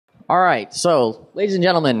All right, so, ladies and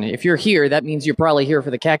gentlemen, if you're here, that means you're probably here for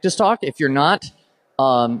the Cactus Talk. If you're not,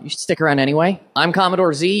 you should stick around anyway. I'm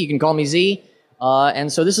Commodore Z, you can call me Z. And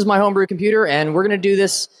so this is my homebrew computer, and we're going to do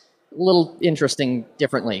this a little interesting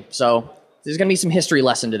differently. So there's going to be some history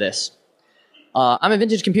lesson to this. I'm a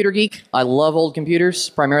vintage computer geek. I love old computers,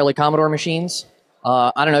 primarily Commodore machines.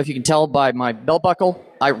 I don't know if you can tell by my belt buckle.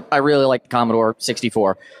 I really like the Commodore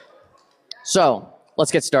 64. So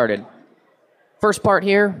let's get started. First part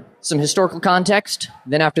here, some historical context.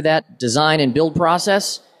 Then after that, design and build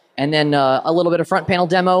process. And then a little bit of front panel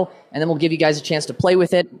demo. And then we'll give you guys a chance to play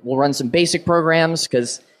with it. We'll run some basic programs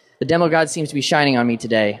because the demo god seems to be shining on me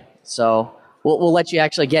today. So we'll let you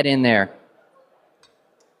actually get in there.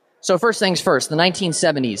 So first things first, the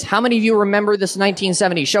 1970s. How many of you remember this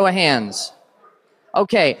 1970s? Show of hands.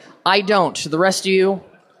 Okay, I don't. The rest of you,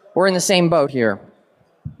 we're in the same boat here.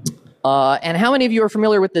 And how many of you are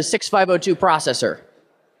familiar with the 6502 processor?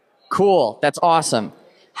 Cool, that's awesome.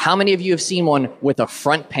 How many of you have seen one with a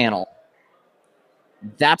front panel?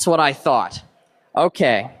 That's what I thought.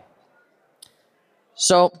 Okay.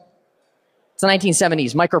 So, it's the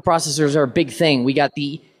 1970s. Microprocessors are a big thing. We got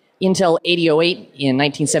the Intel 8008 in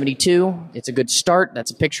 1972. It's a good start.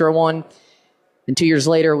 That's a picture of one. Then 2 years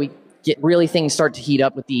later, we get really things start to heat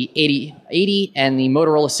up with the 8080 and the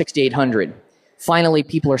Motorola 6800. Finally,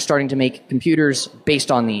 people are starting to make computers based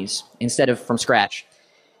on these instead of from scratch.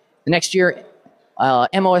 The next year,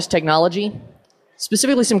 MOS technology,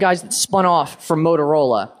 specifically some guys that spun off from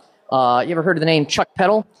Motorola. You ever heard of the name Chuck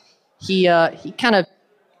Peddle? He kind of,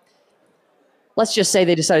 let's just say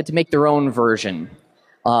they decided to make their own version,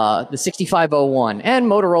 the 6501. And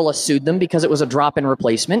Motorola sued them because it was a drop-in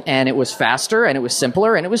replacement, and it was faster, and it was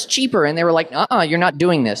simpler, and it was cheaper. And they were like, you're not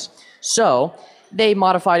doing this. So they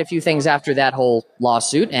modified a few things after that whole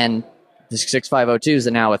lawsuit, and the 6502 is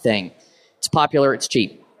now a thing. It's popular, it's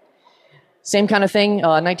cheap. Same kind of thing,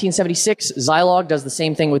 1976, Zilog does the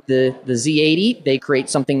same thing with the Z80. They create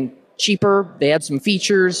something cheaper, they add some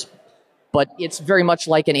features, but it's very much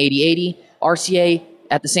like an 8080. RCA,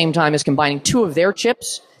 at the same time, is combining two of their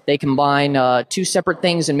chips. They combine two separate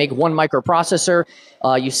things and make one microprocessor.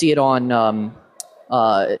 You see it on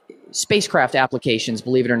spacecraft applications,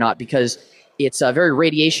 believe it or not, because it's very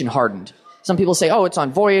radiation hardened. Some people say, oh, it's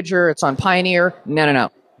on Voyager, it's on Pioneer. No.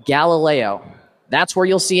 Galileo. That's where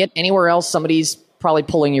you'll see it. Anywhere else, somebody's probably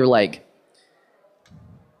pulling your leg.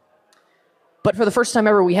 But for the first time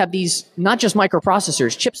ever, we have these, not just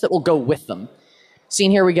microprocessors, chips that will go with them.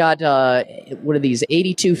 Seen here, we got, what are these,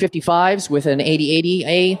 8255s with an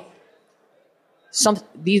 8080A.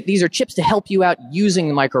 These are chips to help you out using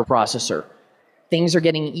the microprocessor. Things are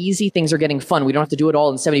getting easy, things are getting fun. We don't have to do it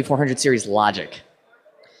all in 7400 series logic.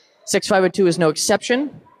 6502 is no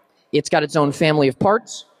exception. It's got its own family of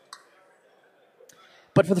parts.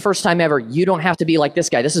 But for the first time ever, you don't have to be like this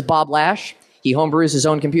guy. This is Bob Lash. He homebrews his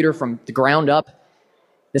own computer from the ground up.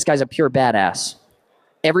 This guy's a pure badass.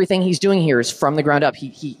 Everything he's doing here is from the ground up.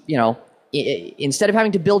 He instead of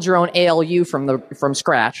having to build your own ALU from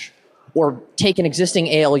scratch, or take an existing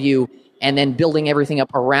ALU and then building everything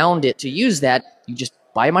up around it to use that, you just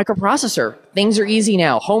buy a microprocessor. Things are easy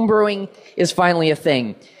now. Homebrewing is finally a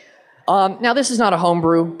thing. Now, this is not a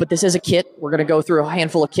homebrew, but this is a kit. We're going to go through a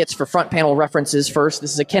handful of kits for front panel references first.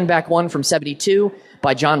 This is a Kenback 1 from 72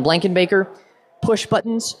 by John Blankenbaker. Push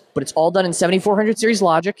buttons, but it's all done in 7400 series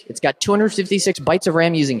logic. It's got 256 bytes of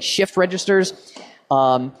RAM using shift registers.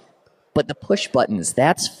 But the push buttons,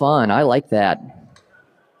 that's fun. I like that.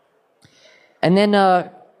 And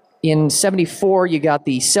then in 74, you got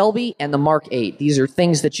the Selby and the Mark 8. These are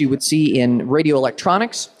things that you would see in radio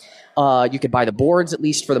electronics. You could buy the boards, at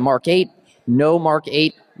least for the Mark 8. No Mark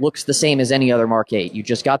 8 looks the same as any other Mark 8. You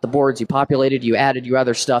just got the boards, you populated, you added your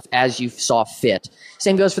other stuff as you saw fit.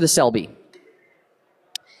 Same goes for the Selby.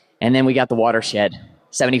 And then we got the Watershed,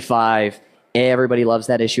 75. Everybody loves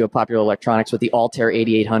that issue of Popular Electronics with the Altair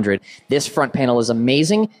 8800. This front panel is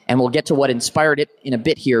amazing, and we'll get to what inspired it in a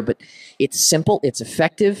bit here, but it's simple, it's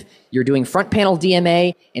effective. You're doing front panel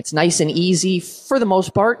DMA. It's nice and easy for the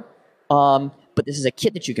most part. But this is a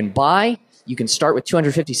kit that you can buy. You can start with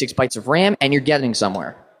 256 bytes of RAM, and you're getting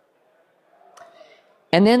somewhere.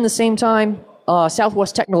 And then the same time,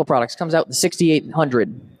 Southwest Technical Products comes out with the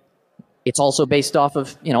 6800. It's also based off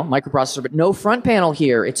of, microprocessor, but no front panel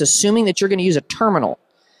here. It's assuming that you're going to use a terminal.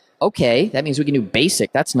 Okay, that means we can do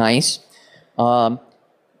BASIC. That's nice. And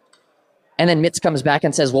then MITS comes back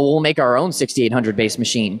and says, well, we'll make our own 6800 base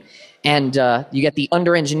machine. And you get the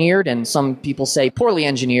under-engineered, and some people say poorly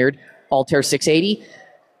engineered, Altair 680.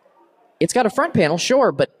 It's got a front panel,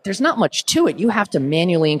 sure, but there's not much to it. You have to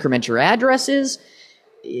manually increment your addresses.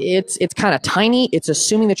 it's kind of tiny. It's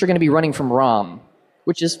assuming that you're going to be running from ROM,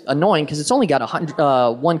 which is annoying because it's only got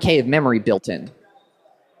 1K of memory built in.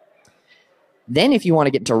 Then if you want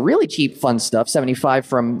to get into really cheap fun stuff, 75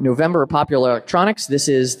 from November Popular Electronics. This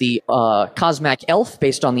is the Cosmac Elf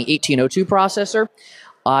based on the 1802 processor.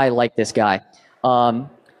 I like this guy.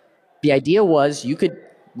 The idea was you could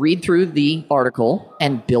read through the article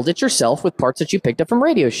and build it yourself with parts that you picked up from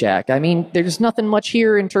Radio Shack. I mean, there's nothing much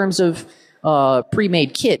here in terms of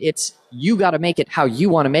pre-made kit. It's you got to make it how you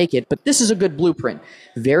want to make it, but this is a good blueprint.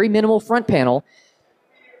 Very minimal front panel.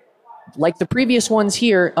 Like the previous ones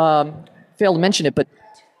here, failed to mention it, but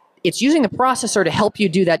it's using the processor to help you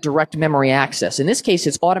do that direct memory access. In this case,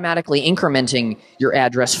 it's automatically incrementing your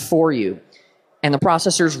address for you. And the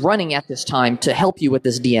processor's running at this time to help you with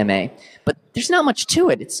this DMA. But there's not much to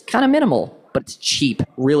it. It's kind of minimal, but it's cheap,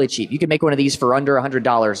 really cheap. You can make one of these for under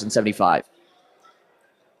 $100 in 75.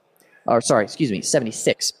 Or sorry, excuse me,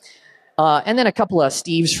 76. And then a couple of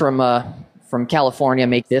Steves from California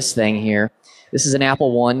make this thing here. This is an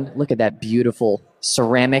Apple One. Look at that beautiful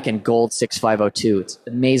ceramic and gold 6502. It's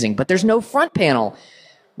amazing. But there's no front panel.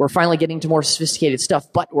 We're finally getting to more sophisticated stuff,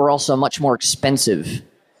 but we're also much more expensive.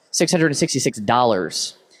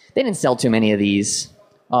 $666. They didn't sell too many of these.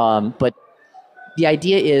 But the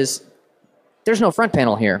idea is there's no front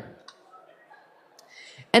panel here.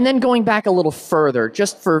 And then going back a little further,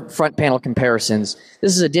 just for front panel comparisons,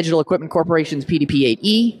 this is a Digital Equipment Corporation's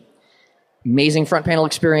PDP-8E. Amazing front panel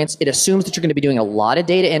experience. It assumes that you're going to be doing a lot of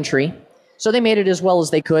data entry. So they made it as well as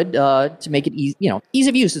they could to make it ease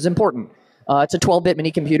of use is important. It's a 12-bit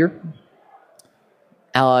mini computer.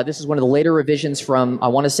 This is one of the later revisions from, I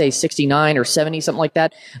want to say, 69 or 70, something like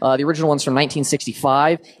that. The original one's from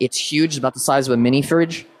 1965. It's huge. It's about the size of a mini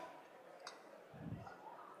fridge.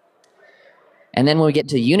 And then when we get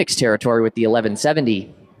to Unix territory with the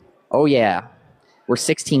 1170, oh yeah, we're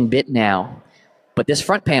 16-bit now. But this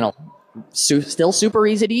front panel, still super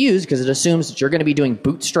easy to use because it assumes that you're going to be doing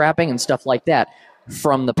bootstrapping and stuff like that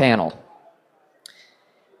from the panel.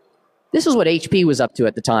 This is what HP was up to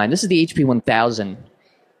at the time. This is the HP 1000.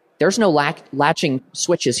 There's no latching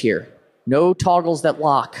switches here. No toggles that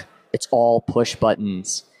lock. It's all push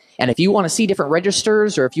buttons. And if you want to see different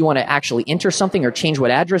registers or if you want to actually enter something or change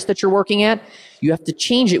what address that you're working at, you have to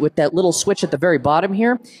change it with that little switch at the very bottom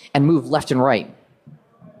here and move left and right.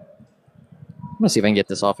 I'm going to see if I can get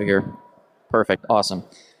this off of here. Perfect. Awesome.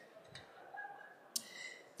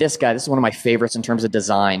 This guy, this is one of my favorites in terms of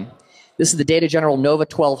design. This is the Data General Nova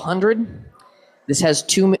 1200. This has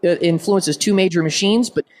influences two major machines,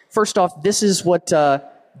 but first off, this is what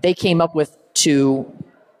they came up with to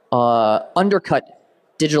undercut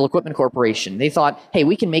Digital Equipment Corporation. They thought, hey,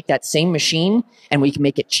 we can make that same machine and we can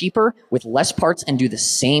make it cheaper with less parts and do the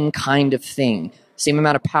same kind of thing, same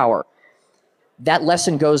amount of power. That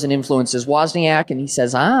lesson goes and influences Wozniak, and he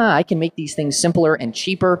says, I can make these things simpler and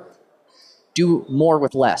cheaper, do more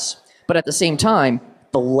with less. But at the same time,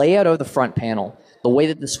 the layout of the front panel, the way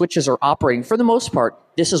that the switches are operating, for the most part,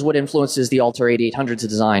 this is what influences the Altair 8800's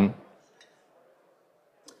design.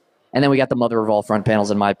 And then we got the mother of all front panels,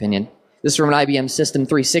 in my opinion. This is from an IBM System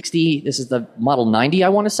 360. This is the Model 90, I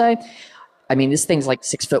want to say. I mean, this thing's like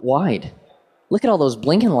 6 foot wide. Look at all those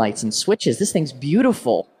Blinkenlights and switches. This thing's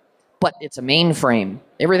beautiful. But it's a mainframe.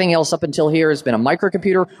 Everything else up until here has been a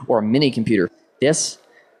microcomputer or a mini computer. This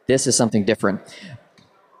is something different.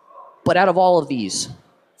 But out of all of these,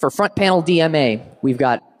 for front panel DMA, we've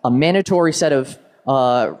got a mandatory set of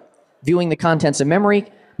viewing the contents of memory,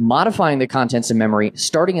 modifying the contents of memory,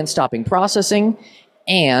 starting and stopping processing,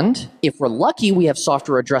 and if we're lucky, we have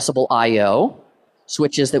software addressable I/O,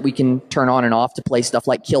 switches that we can turn on and off to play stuff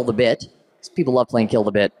like Kill the Bit. People love playing Kill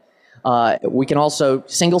the Bit. We can also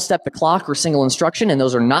single step the clock or single instruction, and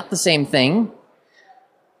those are not the same thing,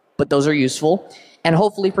 but those are useful, and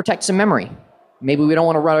hopefully protect some memory. Maybe we don't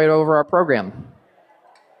want to run it over our program.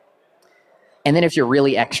 And then if you're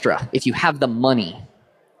really extra, if you have the money,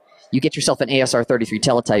 you get yourself an ASR 33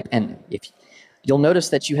 teletype, and you'll notice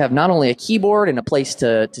that you have not only a keyboard and a place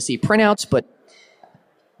to see printouts, but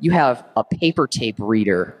you have a paper tape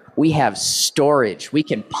reader. We have storage. We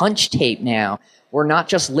can punch tape now. We're not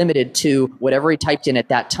just limited to whatever he typed in at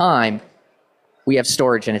that time. We have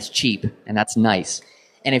storage, and it's cheap, and that's nice.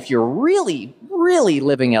 And if you're really, really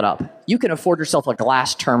living it up, you can afford yourself a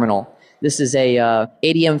glass terminal. This is a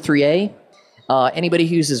ADM3A. Anybody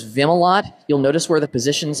who uses Vim a lot, you'll notice where the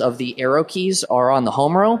positions of the arrow keys are on the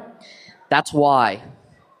home row. That's why.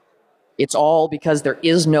 It's all because there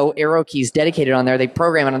is no arrow keys dedicated on there. They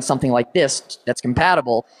program it on something like this that's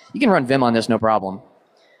compatible. You can run Vim on this, no problem.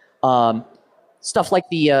 Stuff like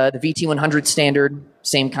the VT100 standard,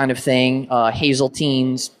 same kind of thing.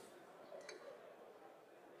 Hazeltines.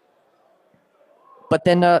 But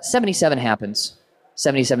then 77 happens.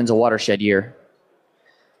 77 is a watershed year.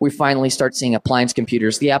 We finally start seeing appliance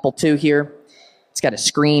computers. The Apple II here, it's got a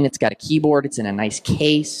screen, it's got a keyboard, it's in a nice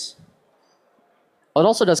case. Oh, it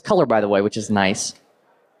also does color, by the way, which is nice.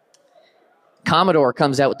 Commodore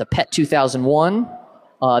comes out with the PET 2001.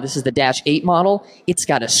 This is the Dash 8 model. It's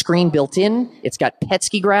got a screen built in. It's got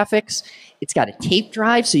PETSCI graphics. It's got a tape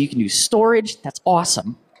drive so you can do storage. That's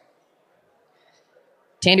awesome.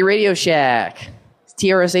 Tandy Radio Shack.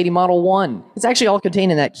 TRS-80 Model 1. It's actually all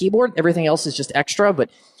contained in that keyboard. Everything else is just extra, but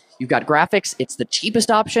you've got graphics. It's the cheapest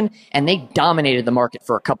option, and they dominated the market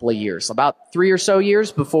for a couple of years, about 3 or so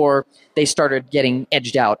years before they started getting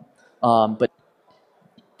edged out. But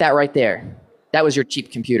that right there, that was your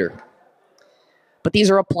cheap computer. But these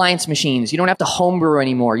are appliance machines. You don't have to homebrew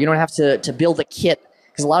anymore. You don't have to build a kit,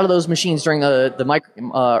 because a lot of those machines during the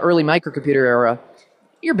early microcomputer era,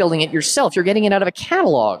 you're building it yourself. You're getting it out of a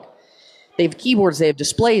catalog. They have keyboards, they have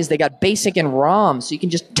displays, they got BASIC and ROM, so you can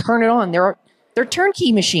just turn it on. They're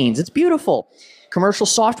turnkey machines. It's beautiful. Commercial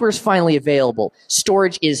software is finally available.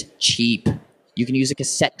 Storage is cheap. You can use a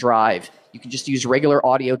cassette drive. You can just use regular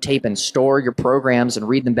audio tape and store your programs and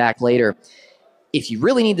read them back later. If you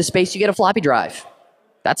really need the space, you get a floppy drive.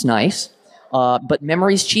 That's nice. But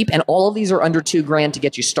memory's cheap, and all of these are under $2,000 to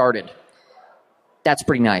get you started. That's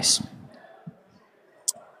pretty nice.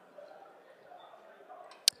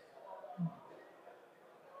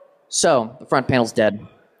 So, the front panel's dead.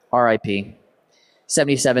 RIP.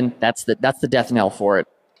 77, that's the death knell for it.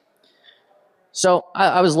 So,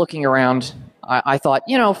 I was looking around. I thought,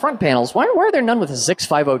 front panels, why are there none with a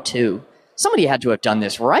 6502? Somebody had to have done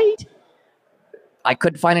this, right? I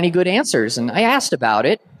couldn't find any good answers, and I asked about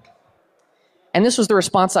it. And this was the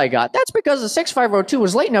response I got. That's because the 6502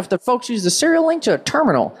 was late enough that folks used the serial link to a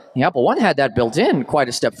terminal. The Apple I had that built in, quite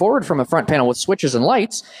a step forward from a front panel with switches and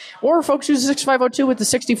lights. Or folks use the 6502 with the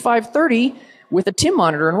 6530 with a TIM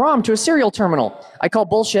monitor and ROM to a serial terminal. I call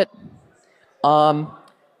bullshit.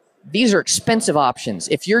 These are expensive options.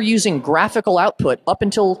 If you're using graphical output up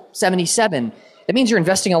until 77, that means you're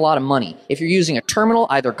investing a lot of money. If you're using a terminal,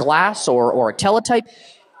 either glass or a teletype,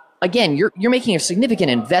 again, you're making a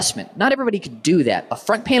significant investment. Not everybody could do that. A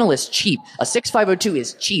front panel is cheap. A 6502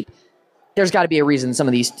 is cheap. There's got to be a reason some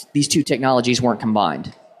of these two technologies weren't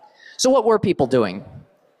combined. So what were people doing?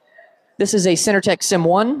 This is a Centertech Sim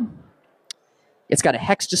 1. It's got a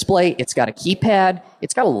hex display. It's got a keypad.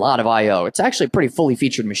 It's got a lot of I/O. It's actually a pretty fully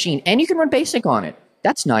featured machine, and you can run BASIC on it.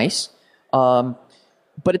 That's nice. But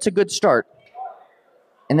it's a good start.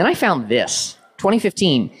 And then I found this.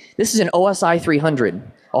 2015. This is an OSI 300.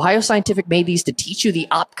 Ohio Scientific made these to teach you the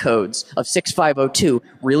opcodes of 6502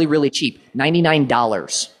 really, really cheap,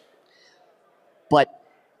 $99. But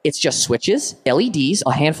it's just switches, LEDs,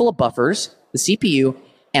 a handful of buffers, the CPU,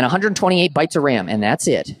 and 128 bytes of RAM, and that's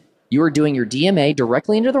it. You are doing your DMA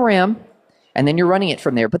directly into the RAM, and then you're running it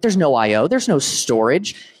from there. But there's no I/O, there's no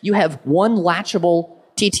storage. You have one latchable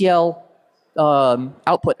TTL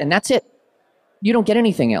output, and that's it. You don't get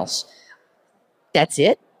anything else. That's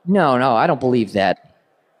it? No, I don't believe that.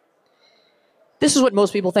 This is what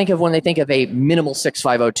most people think of when they think of a minimal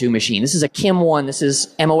 6502 machine. This is a KIM 1. This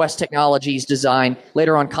is MOS Technologies design.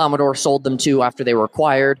 Later on, Commodore sold them to after they were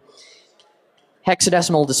acquired.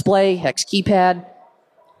 Hexadecimal display, hex keypad,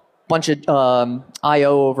 bunch of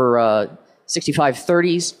I/O over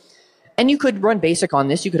 6530s. And you could run BASIC on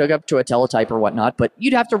this. You could hook up to a teletype or whatnot, but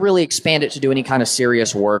you'd have to really expand it to do any kind of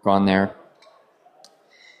serious work on there.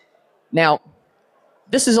 Now,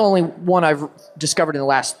 this is only one I've discovered in the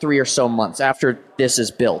last 3 or so months after this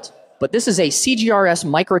is built. But this is a CGRS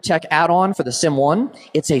Microtech add-on for the Sim 1.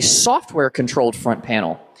 It's a software-controlled front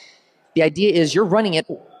panel. The idea is you're running it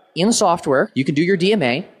in software. You can do your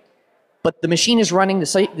DMA, but the machine is running, the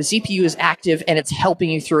CPU is active, and it's helping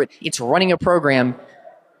you through it. It's running a program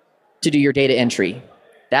to do your data entry.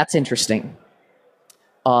 That's interesting.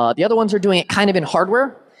 The other ones are doing it kind of in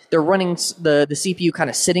hardware. They're running the CPU kind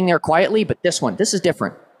of sitting there quietly, but this is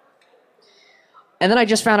different. And then I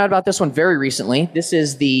just found out about this one very recently. This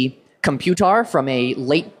is the Computar from a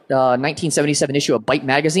late 1977 issue of Byte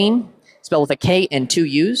magazine, spelled with a K and 2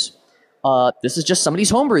 U's. This is just somebody's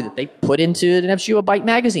homebrew that they put into an issue of Byte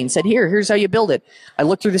magazine, said, here's how you build it. I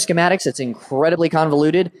looked through the schematics. It's incredibly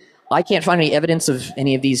convoluted. I can't find any evidence of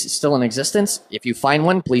any of these still in existence. If you find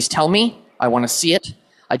one, please tell me. I want to see it.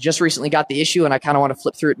 I just recently got the issue, and I kind of want to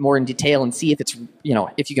flip through it more in detail and see if it's,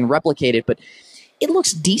 if you can replicate it. But it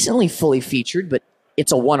looks decently fully featured, but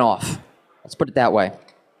it's a one-off. Let's put it that way.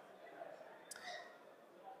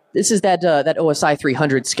 This is that OSI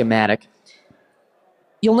 300 schematic.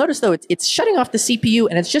 You'll notice, though, it's shutting off the CPU,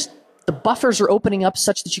 and it's just the buffers are opening up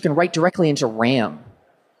such that you can write directly into RAM.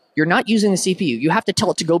 You're not using the CPU. You have to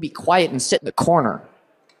tell it to go be quiet and sit in the corner.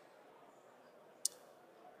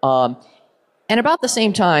 And about the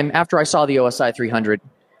same time, after I saw the OSI 300,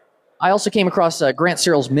 I also came across Grant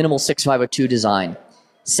Cyril's minimal 6502 design.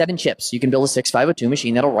 7 chips. You can build a 6502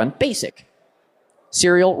 machine that'll run BASIC.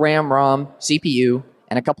 Serial, RAM, ROM, CPU,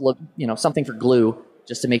 and a couple of, something for glue,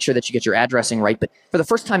 just to make sure that you get your addressing right. But for the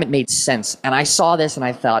first time, it made sense. And I saw this and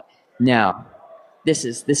I thought, no, this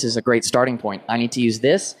is a great starting point. I need to use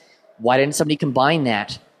this. Why didn't somebody combine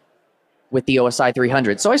that with the OSI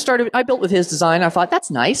 300? So I built with his design. I thought, that's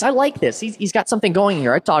nice. I like this. He's got something going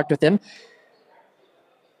here. I talked with him.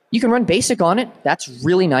 You can run BASIC on it. That's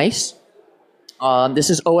really nice. This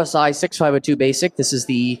is OSI 6502 BASIC. This is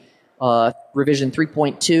the revision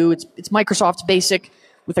 3.2. It's Microsoft's BASIC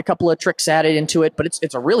with a couple of tricks added into it, but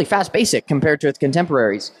it's a really fast BASIC compared to its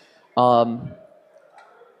contemporaries.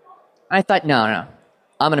 I thought, no,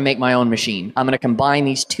 I'm going to make my own machine. I'm going to combine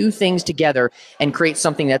these two things together and create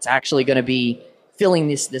something that's actually going to be filling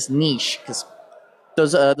this niche. Because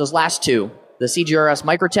those last two, the CGRS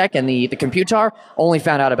Microtech and the Computar, only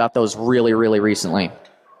found out about those really, really recently.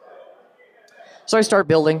 So I start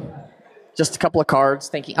building just a couple of cards,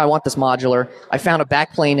 thinking I want this modular. I found a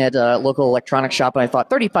backplane at a local electronics shop, and I thought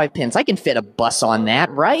 35 pins. I can fit a bus on that,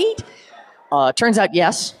 right? Turns out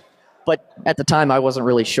yes. But at the time, I wasn't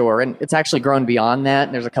really sure. And it's actually grown beyond that.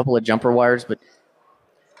 And there's a couple of jumper wires, but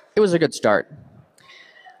it was a good start.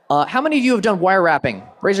 How many of you have done wire wrapping?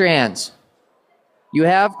 Raise your hands. You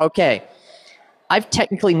have? Okay. I've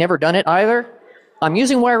technically never done it either. I'm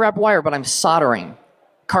using wire wrap wire, but I'm soldering.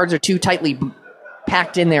 Cards are too tightly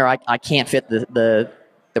packed in there. I can't fit the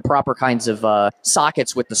proper kinds of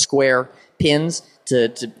sockets with the square pins.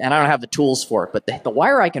 And I don't have the tools for it, but the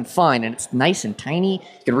wire I can find, and it's nice and tiny,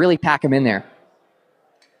 you can really pack them in there.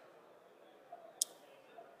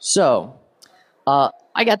 So,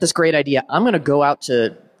 I got this great idea. I'm going to go out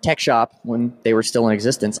to Tech Shop when they were still in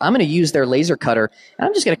existence. I'm going to use their laser cutter, and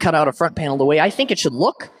I'm just going to cut out a front panel the way I think it should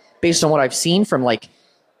look, based on what I've seen from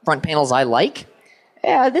front panels I like.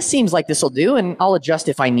 Yeah, this seems like this will do, and I'll adjust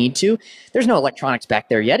if I need to. There's no electronics back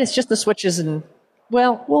there yet. It's just the switches, and,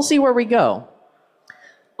 well, we'll see where we go.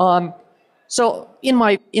 So in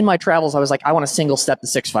my travels, I was like, I want to single step the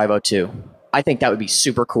 6502. I think that would be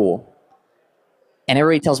super cool. And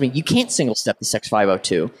everybody tells me, you can't single step the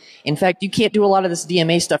 6502. In fact, you can't do a lot of this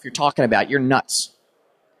DMA stuff you're talking about. You're nuts.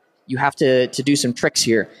 You have to do some tricks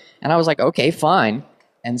here. And I was like, okay, fine.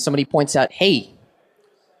 And somebody points out, hey,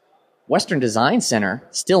 Western Design Center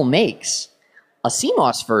still makes a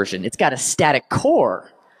CMOS version. It's got a static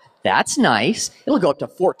core. That's nice. It'll go up to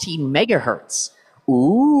 14 megahertz.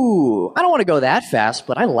 Ooh, I don't want to go that fast,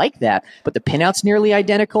 but I like that. But the pinout's nearly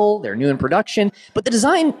identical. They're new in production. But the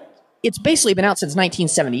design, it's basically been out since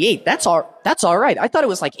 1978. That's all right. I thought it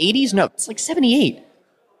was like 80s. No, it's like 78.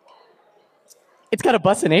 It's got a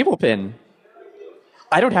bus enable pin.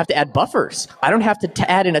 I don't have to add buffers. I don't have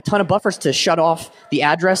to add in a ton of buffers to shut off the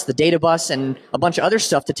address, the data bus, and a bunch of other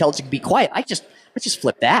stuff to tell it to be quiet. Let's just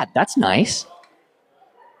flip that. That's nice.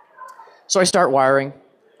 So I start wiring.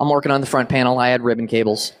 I'm working on the front panel. I had ribbon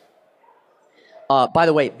cables. By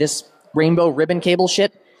the way, this rainbow ribbon cable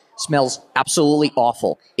shit smells absolutely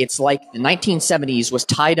awful. It's like the 1970s was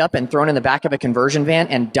tied up and thrown in the back of a conversion van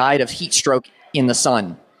and died of heat stroke in the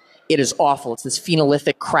sun. It is awful. It's this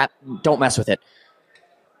phenolithic crap. Don't mess with it.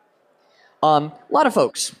 A lot of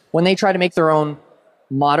folks, when they try to make their own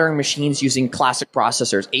modern machines using classic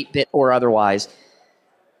processors, 8-bit or otherwise,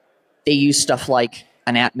 they use stuff like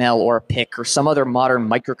an Atmel or a PIC or some other modern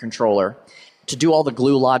microcontroller to do all the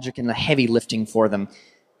glue logic and the heavy lifting for them.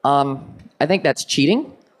 I think that's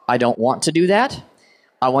cheating. I don't want to do that.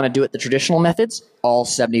 I want to do it the traditional methods, all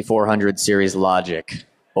 7400 series logic.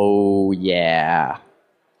 Oh, yeah.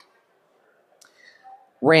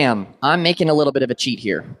 RAM. I'm making a little bit of a cheat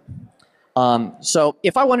here. So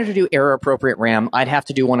if I wanted to do error-appropriate RAM, I'd have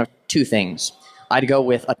to do one of two things. I'd go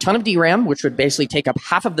with a ton of DRAM, which would basically take up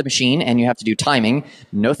half of the machine, and you have to do timing.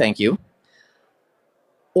 No thank you.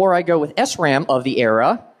 Or I go with SRAM of the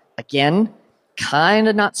era. Again, kind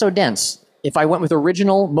of not so dense. If I went with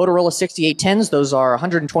original Motorola 6810s, those are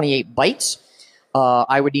 128 bytes.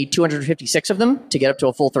 I would need 256 of them to get up to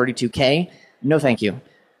a full 32K. No thank you.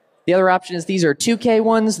 The other option is these are 2K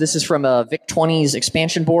ones. This is from a VIC-20's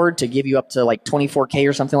expansion board to give you up to like 24K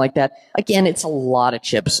or something like that. Again, it's a lot of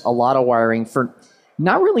chips, a lot of wiring for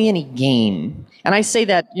not really any gain. And I say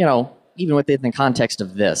that, even within the context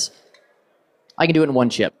of this. I can do it in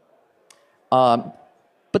one chip.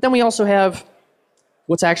 But then we also have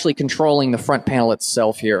what's actually controlling the front panel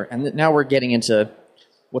itself here. And now we're getting into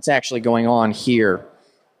what's actually going on here.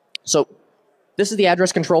 So this is the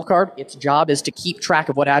address control card. Its job is to keep track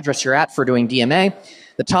of what address you're at for doing DMA.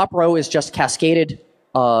 The top row is just cascaded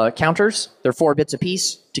counters. They're 4 bits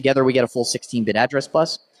apiece. Together we get a full 16-bit address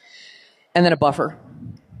bus. And then a buffer.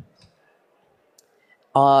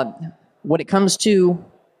 When it comes to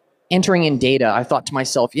entering in data, I thought to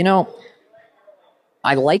myself, you know,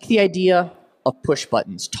 I like the idea of push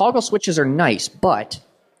buttons. Toggle switches are nice, but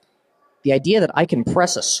the idea that I can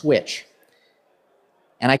press a switch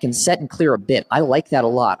and I can set and clear a bit, I like that a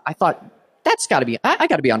lot. I thought, that's got to be, I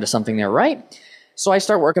got to be onto something there, right? So I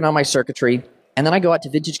start working on my circuitry, and then I go out to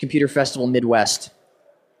Vintage Computer Festival Midwest,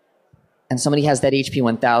 and somebody has that HP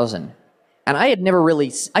 1000. And I had never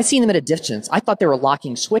really, I seen them at a distance. I thought they were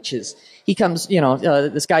locking switches. He comes, you know,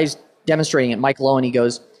 this guy's demonstrating it, Mike Lowe, and he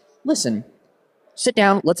goes, listen, sit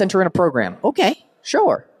down, let's enter in a program. Okay,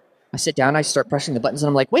 sure. I sit down, I start pressing the buttons, and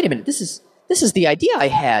I'm like, wait a minute, this is the idea I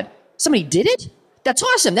had. Somebody did it? That's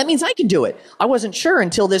awesome. That means I can do it. I wasn't sure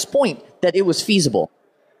until this point that it was feasible.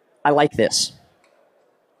 I like this.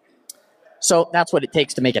 So that's what it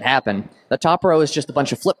takes to make it happen. The top row is just a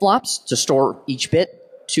bunch of flip-flops to store each bit,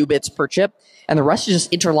 2 bits per chip, and the rest is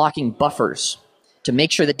just interlocking buffers to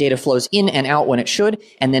make sure that data flows in and out when it should,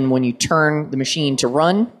 and then when you turn the machine to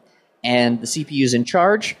run and the CPU is in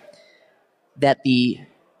charge, that the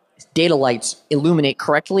data lights illuminate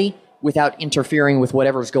correctly without interfering with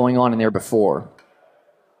whatever's going on in there before.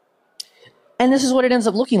 And this is what it ends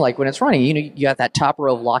up looking like when it's running. You know, you got that top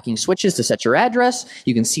row of locking switches to set your address.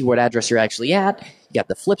 You can see what address you're actually at. You got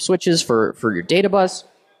the flip switches for your data bus.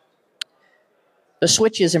 The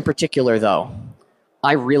switches in particular, though,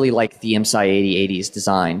 I really like the IMSI 8080's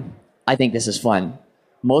design. I think this is fun.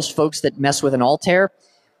 Most folks that mess with an Altair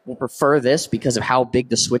will prefer this because of how big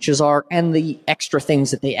the switches are and the extra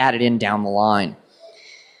things that they added in down the line.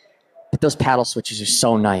 But those paddle switches are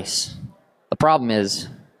so nice. The problem is,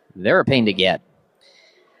 they're a pain to get.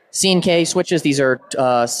 C&K switches, these are,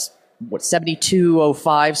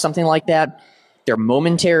 7205, something like that. They're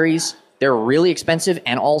momentaries. They're really expensive,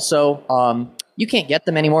 and also, you can't get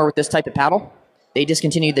them anymore with this type of paddle. They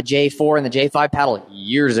discontinued the J4 and the J5 paddle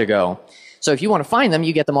years ago. So if you want to find them,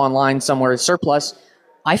 you get them online somewhere surplus.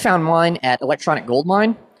 I found mine at Electronic Gold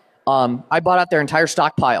Mine. I bought out their entire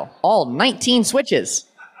stockpile, all 19 switches.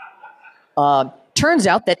 Turns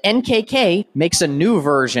out that NKK makes a new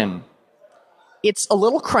version. It's a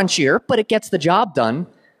little crunchier, but it gets the job done.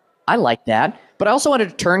 I like that. But I also wanted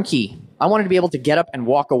a turnkey. I wanted to be able to get up and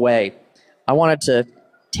walk away. I wanted to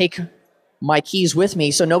take my keys with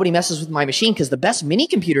me so nobody messes with my machine, because the best mini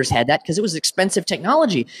computers had that because it was expensive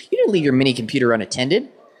technology. You didn't leave your mini computer unattended.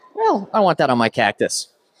 Well, I want that on my Cactus.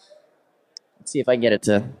 Let's see if I can get it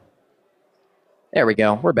to... There we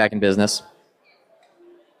go. We're back in business.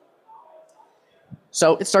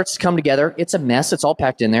 So it starts to come together. It's a mess. It's all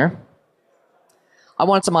packed in there. I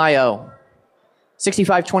want some I.O.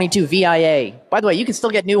 6522 VIA. By the way, you can still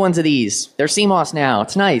get new ones of these. They're CMOS now.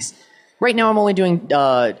 It's nice. Right now I'm only doing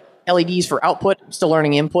LEDs for output. I'm still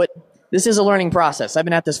learning input. This is a learning process. I've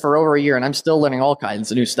been at this for over a year, and I'm still learning all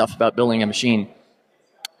kinds of new stuff about building a machine.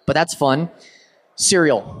 But that's fun.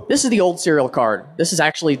 Serial. This is the old serial card. This is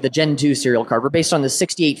actually the Gen 2 serial card. We're based on the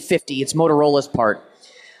 6850. It's Motorola's part.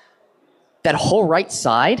 That whole right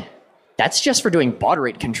side, that's just for doing baud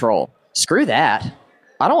rate control. Screw that.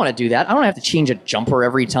 I don't want to do that. I don't have to change a jumper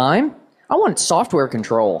every time. I want software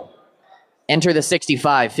control. Enter the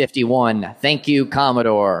 6551. Thank you,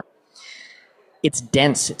 Commodore. It's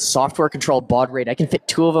dense. It's software controlled baud rate. I can fit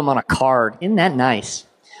 2 of them on a card. Isn't that nice?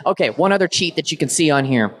 Okay, one other cheat that you can see on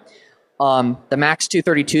here. The Max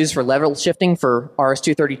 232s for level shifting for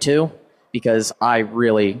RS-232, because I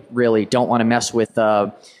really, really don't want to mess with...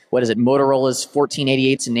 what is it, Motorola's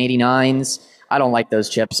 1488s and 89s. I don't like those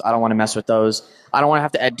chips. I don't want to mess with those. I don't want to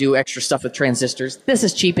have to do extra stuff with transistors. This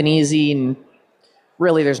is cheap and easy, and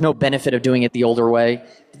really there's no benefit of doing it the older way.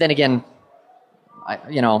 But then again,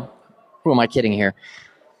 who am I kidding here?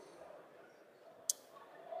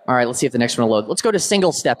 All right, let's see if the next one will load. Let's go to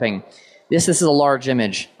single stepping. This is a large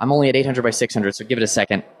image. I'm only at 800 by 600, so give it a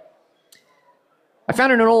second. I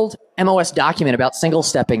found an old MOS document about single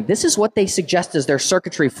stepping. This is what they suggest as their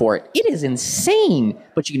circuitry for it. It is insane,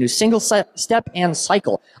 but you can do single step and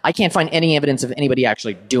cycle. I can't find any evidence of anybody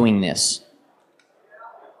actually doing this.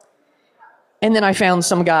 And then I found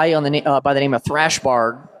some guy on the by the name of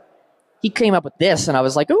Thrashbar. He came up with this, and I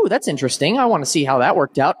was like, ooh, that's interesting. I want to see how that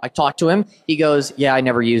worked out. I talked to him. He goes, yeah, I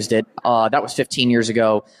never used it. That was 15 years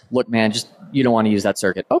ago. Look, man, you don't want to use that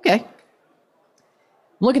circuit. Okay.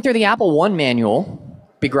 I'm looking through the Apple I manual,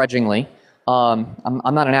 begrudgingly. I'm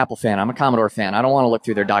not an Apple fan. I'm a Commodore fan. I don't want to look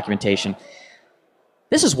through their documentation.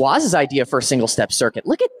 This is Woz's idea for a single-step circuit.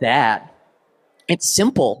 Look at that. It's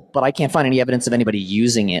simple, but I can't find any evidence of anybody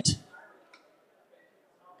using it.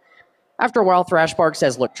 After a while, Thrashbark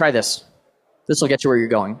says, look, try this. This will get you where you're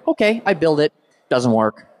going. Okay, I build it. Doesn't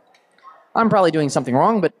work. I'm probably doing something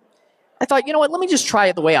wrong, but I thought, you know what, let me just try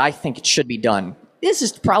it the way I think it should be done. This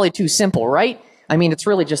is probably too simple, right? I mean, it's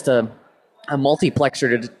really just a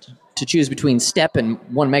multiplexer to choose between step and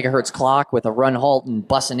 1 megahertz clock with a run, halt, and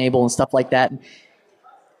bus enable and stuff like that.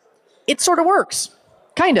 It sort of works.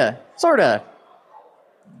 Kinda. Sorta.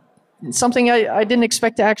 Something I didn't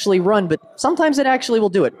expect to actually run, but sometimes it actually will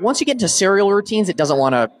do it. Once you get into serial routines, it doesn't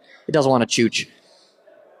want to chooch.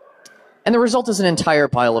 And the result is an entire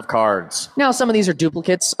pile of cards. Now, some of these are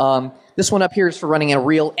duplicates. This one up here is for running a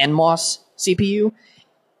real NMOS CPU,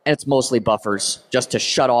 and it's mostly buffers, just to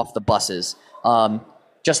shut off the buses.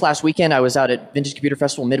 Just last weekend, I was out at Vintage Computer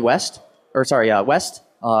Festival West,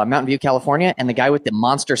 Mountain View, California, and the guy with the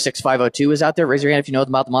Monster 6502 was out there. Raise your hand if you know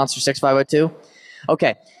about the Monster 6502.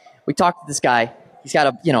 Okay, we talked to this guy. He's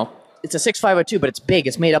got it's a 6502, but it's big.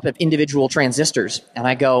 It's made up of individual transistors. And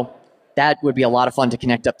I go, that would be a lot of fun to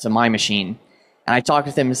connect up to my machine. And I talked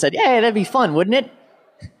with him and said, yeah, that'd be fun, wouldn't it?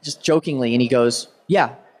 Just jokingly. And he goes,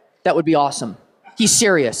 yeah, that would be awesome. He's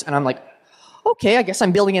serious. And I'm like, okay, I guess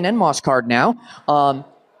I'm building an NMOS card now.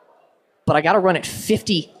 But I got to run at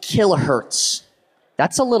 50 kilohertz.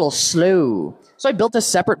 That's a little slow. So I built a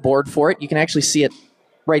separate board for it. You can actually see it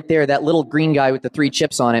right there, that little green guy with the 3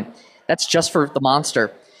 chips on it. That's just for the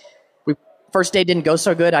Monster. First day didn't go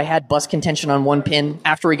so good. I had bus contention on 1 pin.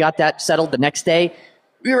 After we got that settled, the next day,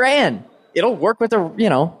 we ran. It'll work with a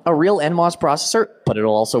real NMOS processor, but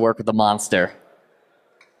it'll also work with the Monster.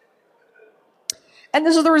 And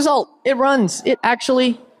this is the result. It runs. It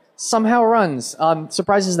actually somehow runs.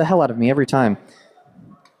 Surprises the hell out of me every time.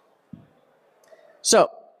 So,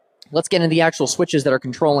 let's get into the actual switches that are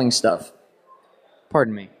controlling stuff.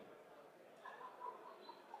 Pardon me.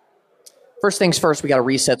 First things first, we got a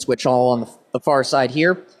reset switch all on the far side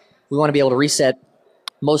here. We want to be able to reset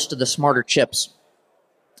most of the smarter chips.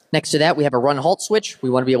 Next to that, we have a run halt switch. We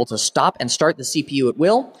want to be able to stop and start the CPU at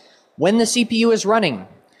will. When the CPU is running,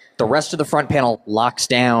 the rest of the front panel locks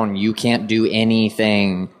down. You can't do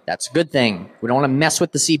anything. That's a good thing. We don't want to mess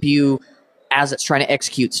with the CPU as it's trying to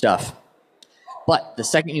execute stuff. But the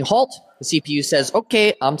second you halt, the CPU says,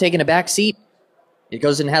 okay, I'm taking a back seat. It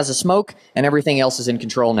goes and has a smoke, and everything else is in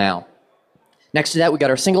control now. Next to that, we got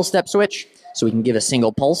our single step switch, so we can give a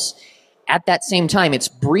single pulse. At that same time, it's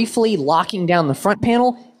briefly locking down the front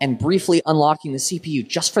panel and briefly unlocking the CPU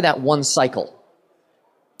just for that 1 cycle.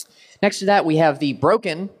 Next to that, we have the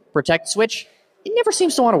broken protect switch. It never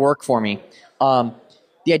seems to want to work for me. The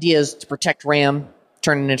idea is to protect RAM,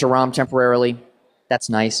 turn it into ROM temporarily. That's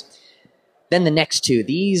nice. Then the next two.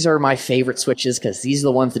 These are my favorite switches because these are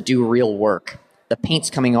the ones that do real work. The paint's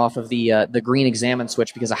coming off of the green examine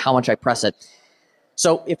switch because of how much I press it.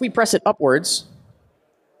 So if we press it upwards,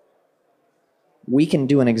 we can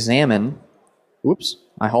do an examine. Oops,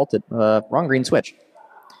 I halted. Wrong green switch.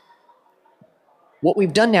 What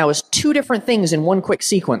we've done now is 2 different things in one quick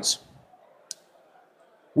sequence.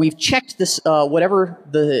 We've checked this, whatever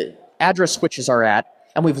the address switches are at,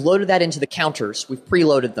 and we've loaded that into the counters. We've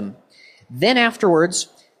preloaded them. Then afterwards,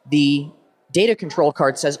 the data control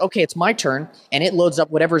card says, okay, it's my turn, and it loads up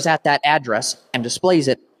whatever's at that address and displays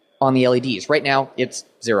it on the LEDs. Right now, it's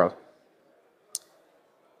 0.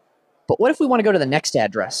 But what if we want to go to the next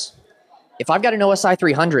address? If I've got an OSI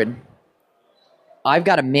 300, I've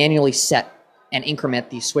got to manually set and increment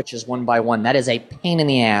these switches one by one. That is a pain in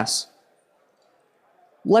the ass.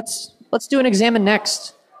 Let's do an examine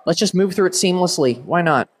next. Let's just move through it seamlessly. Why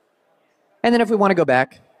not? And then if we want to go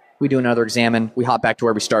back, we do another examine. We hop back to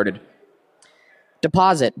where we started.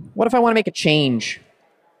 Deposit. What if I want to make a change?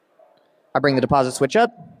 I bring the deposit switch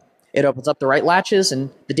up. It opens up the right latches,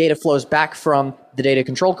 and the data flows back from the data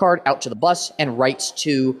control card out to the bus and writes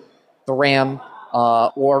to the RAM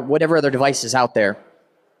or whatever other device is out there.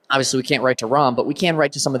 Obviously, we can't write to ROM, but we can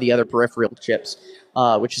write to some of the other peripheral chips,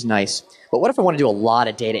 which is nice. But what if I want to do a lot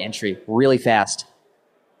of data entry really fast?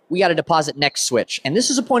 We got a deposit next switch. And this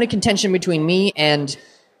is a point of contention between me and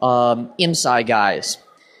IMSI guys,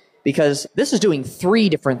 because this is doing 3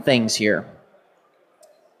 different things here.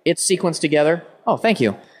 It's sequenced together. Oh, thank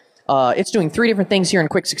you. It's doing 3 different things here in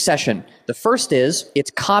quick succession. The first is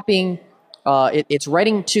it's copying, it's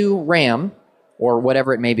writing to RAM, or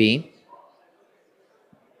whatever it may be,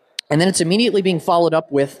 and then it's immediately being followed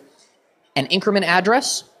up with an increment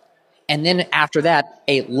address, and then after that,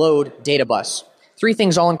 a load data bus. Three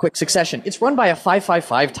things all in quick succession. It's run by a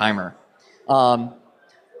 555 timer.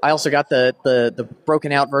 I also got the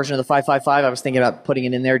broken out version of the 555. I was thinking about putting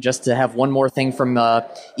it in there just to have one more thing from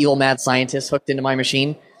Evil Mad Scientist hooked into my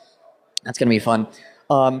machine. That's going to be fun.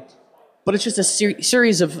 But it's just a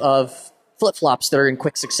series of flip-flops that are in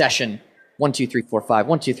quick succession. 1, 2, 3, 4, 5,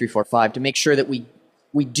 1, 2, 3, 4, 5, to make sure that we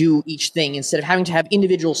do each thing instead of having to have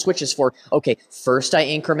individual switches for, okay, first I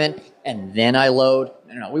increment and then I load.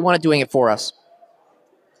 No, we want it doing it for us.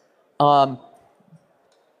 And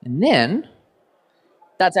then,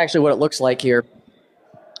 that's actually what it looks like here.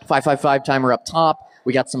 555 timer up top.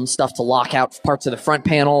 We got some stuff to lock out parts of the front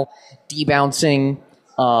panel, debouncing.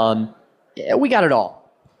 Yeah, we got it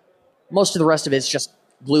all. Most of the rest of it is just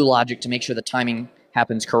glue logic to make sure the timing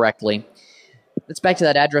happens correctly. Let's back to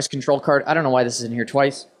that address control card. I don't know why this is in here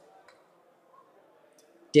twice.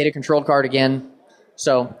 Data control card again.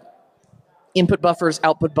 So, input buffers,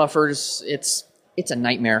 output buffers, it's a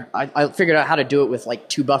nightmare. I figured out how to do it with like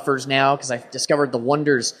 2 buffers now because I've discovered the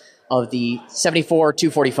wonders of the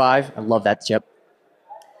 74-245. I love that chip.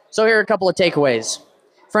 So here are a couple of takeaways.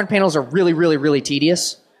 Front panels are really, really, really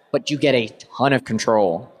tedious, but you get a ton of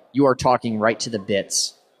control. You are talking right to the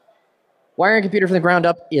bits. Wiring a computer from the ground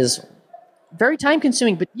up is very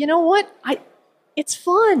time-consuming, but you know what? It's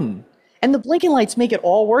fun. And the Blinkenlights make it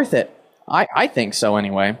all worth it. I think so,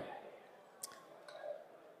 anyway.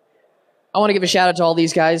 I want to give a shout-out to all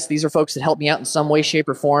these guys. These are folks that help me out in some way, shape,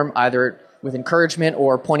 or form, either with encouragement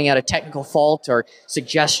or pointing out a technical fault or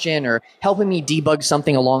suggestion or helping me debug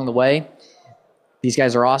something along the way. These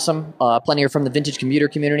guys are awesome. Plenty are from the vintage computer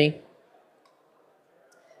community.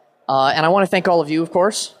 And I want to thank all of you, of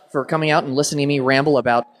course, for coming out and listening to me ramble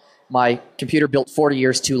about my computer built 40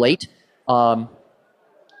 years too late.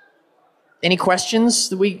 Any questions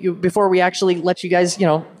before we actually let you guys,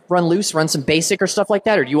 run loose, run some BASIC or stuff like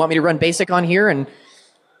that? Or do you want me to run BASIC on here? And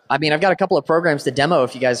I mean, I've got a couple of programs to demo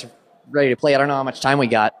if you guys are ready to play. I don't know how much time we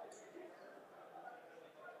got.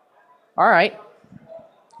 All right.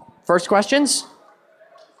 First questions?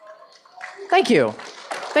 Thank you.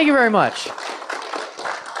 Thank you very much.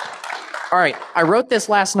 All right. I wrote this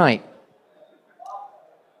last night.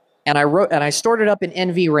 And I stored it up in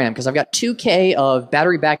NVRAM because I've got 2K of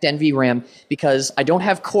battery-backed NVRAM because I don't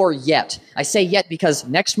have Core yet. I say yet because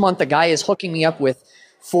next month a guy is hooking me up with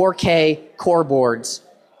 4K Core boards.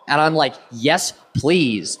 And I'm like, yes,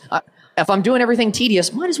 please. If I'm doing everything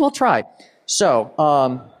tedious, might as well try.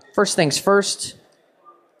 So, first things first.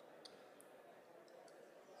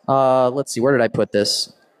 Let's see, where did I put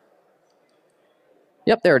this?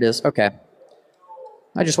 Yep, there it is. Okay.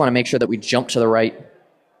 I just want to make sure that we jump to the right.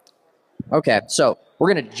 Okay, so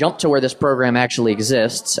we're going to jump to where this program actually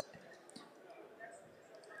exists.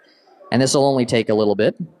 And this will only take a little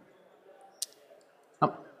bit.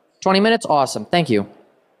 20 minutes? Awesome. Thank you.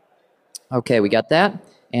 Okay, we got that.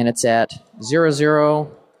 And it's at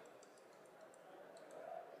 00.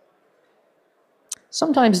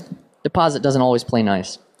 Sometimes deposit doesn't always play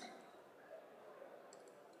nice.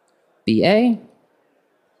 BA.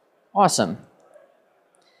 Awesome.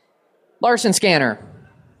 Larson scanner.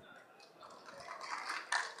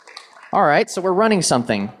 All right, so we're running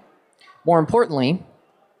something. More importantly,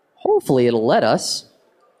 hopefully it'll let us.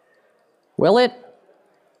 Will it?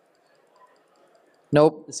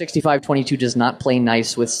 Nope, the 6522 does not play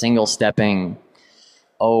nice with single stepping.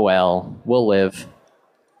 Oh well, we'll live.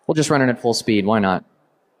 We'll just run it at full speed, why not?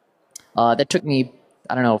 That took me,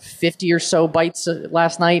 I don't know, 50 or so bytes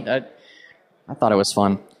last night. I thought it was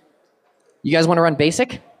fun. You guys want to run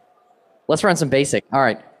BASIC? Let's run some BASIC. All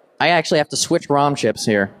right, I actually have to switch ROM chips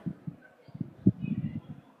here.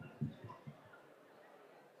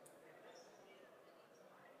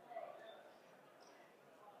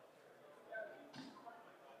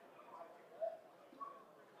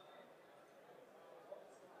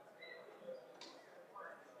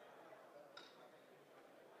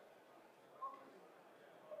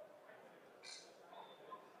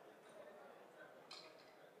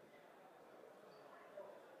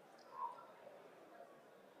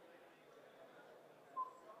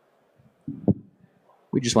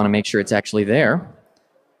 We just want to make sure it's actually there.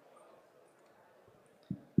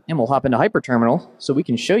 And we'll hop into Hyperterminal so we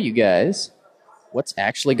can show you guys what's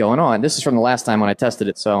actually going on. This is from the last time when I tested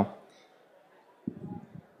it, so.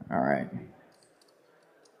 All right.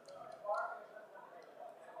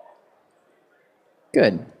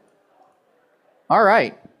 Good. All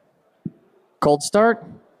right. Cold start.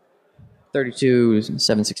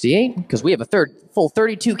 32,768, because we have a full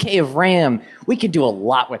 32K of RAM. We could do a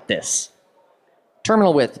lot with this.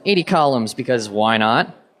 Terminal width, 80 columns, because why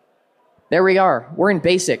not? There we are. We're in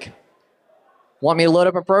BASIC. Want me to load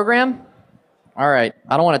up a program? All right.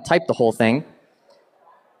 I don't want to type the whole thing.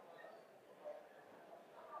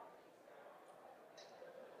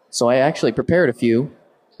 So I actually prepared a few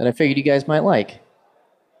that I figured you guys might like.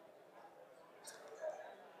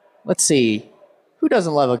 Let's see. Who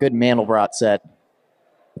doesn't love a good Mandelbrot set?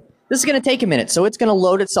 This is going to take a minute, so it's going to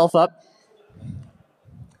load itself up.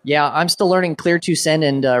 Yeah, I'm still learning clear to send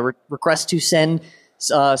and request to send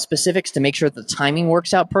specifics to make sure that the timing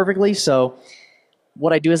works out perfectly. So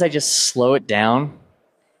what I do is I just slow it down,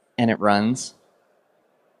 and it runs.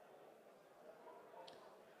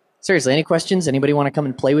 Seriously, any questions? Anybody want to come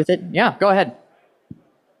and play with it? Yeah, go ahead.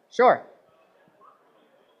 Sure.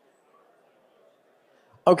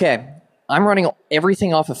 Okay, I'm running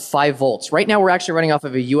everything off of 5 volts. Right now, we're actually running off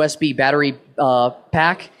of a USB battery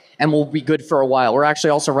pack, and we'll be good for a while. We're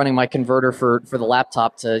actually also running my converter for the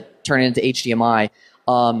laptop to turn it into HDMI.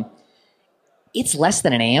 It's less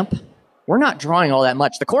than an amp. We're not drawing all that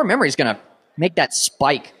much. The core memory is going to make that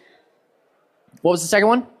spike. What was the second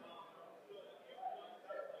one?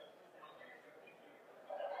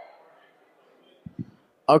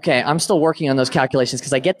 Okay, I'm still working on those calculations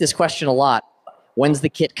because I get this question a lot. When's the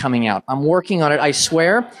kit coming out? I'm working on it, I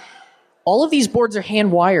swear. All of these boards are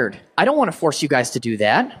hand-wired. I don't want to force you guys to do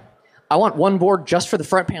that. I want one board just for the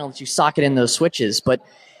front panel that you socket in those switches. But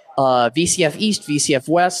VCF East, VCF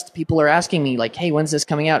West, people are asking me, like, hey, when's this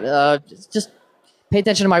coming out? Just pay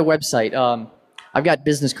attention to my website. I've got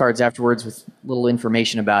business cards afterwards with little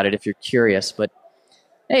information about it if you're curious. But,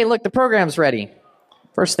 hey, look, the program's ready.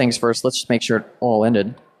 First things first, let's just make sure it all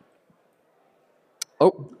ended.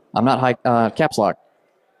 Oh, I'm not high caps lock.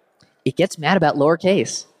 It gets mad about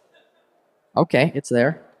lowercase. Okay, it's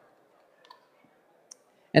there.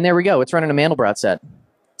 And there we go. It's running a Mandelbrot set.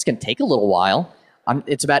 It's going to take a little while.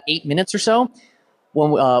 It's about 8 minutes or so.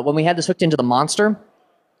 When we had this hooked into the Monster,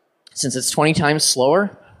 since it's 20 times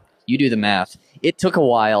slower, you do the math. It took a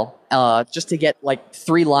while just to get like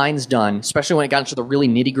 3 lines done, especially when it got into the really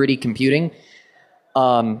nitty-gritty computing.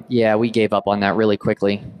 Yeah, we gave up on that really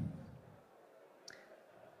quickly.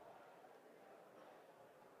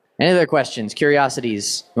 Any other questions,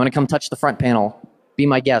 curiosities? You want to come touch the front panel? Be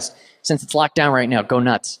my guest. Since it's locked down right now, go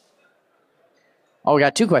nuts. Oh, we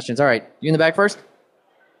got 2 questions. All right. You in the back first?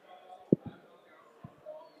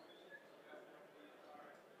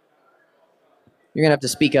 You're going to have to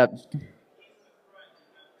speak up.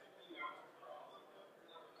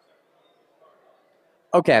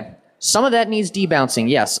 Okay. Some of that needs debouncing,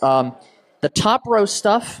 yes. The top row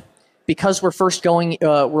stuff, because we're first going,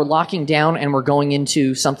 we're locking down and we're going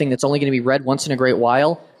into something that's only going to be read once in a great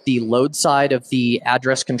while, the load side of the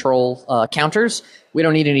address control counters, we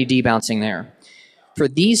don't need any debouncing there. For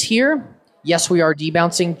these here, yes, we are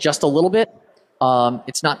debouncing just a little bit.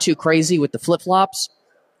 It's not too crazy with the flip-flops.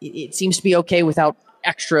 It seems to be okay without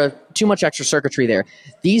too much extra circuitry there.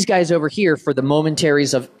 These guys over here, for the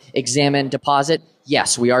momentaries of examine, deposit,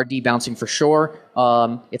 yes, we are debouncing for sure.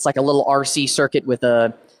 It's like a little RC circuit with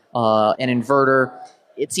an inverter.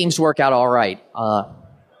 It seems to work out all right.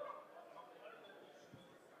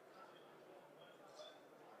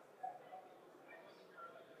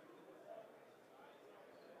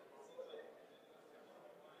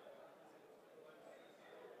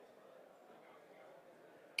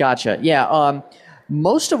 Gotcha. Yeah.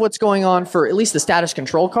 Most of what's going on for at least the status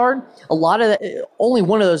control card, only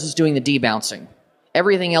one of those is doing the debouncing.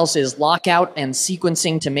 Everything else is lockout and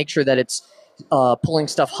sequencing to make sure that it's pulling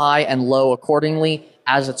stuff high and low accordingly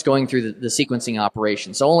as it's going through the sequencing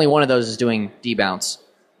operation. So only one of those is doing debounce.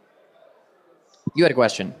 You had a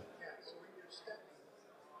question.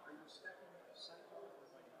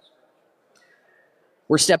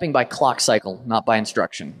 We're stepping by clock cycle, not by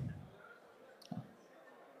instruction.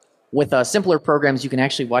 With simpler programs, you can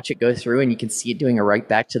actually watch it go through and you can see it doing a write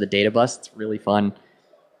back to the data bus. It's really fun.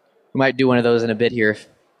 We might do one of those in a bit here if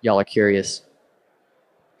y'all are curious.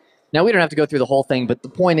 Now, we don't have to go through the whole thing, but the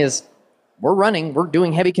point is we're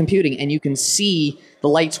doing heavy computing, and you can see the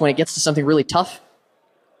lights when it gets to something really tough.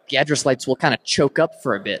 The address lights will kind of choke up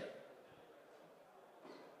for a bit.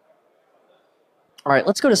 All right,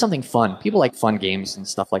 let's go to something fun. People like fun games and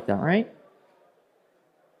stuff like that, right?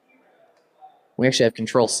 We actually have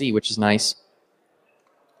Control-C, which is nice.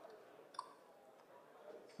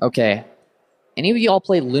 Okay. Any of you all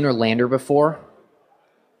played Lunar Lander before?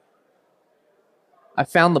 I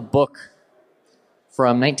found the book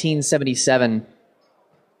from 1977,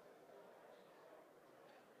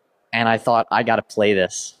 and I thought, I got to play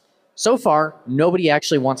this. So far, nobody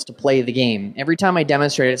actually wants to play the game. Every time I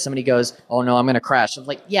demonstrate it, somebody goes, oh no, I'm going to crash. I'm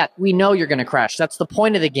like, yeah, we know you're going to crash. That's the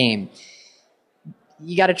point of the game.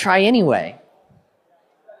 You got to try anyway.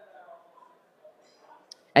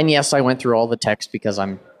 And yes, I went through all the text because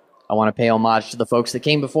I want to pay homage to the folks that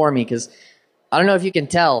came before me, because I don't know if you can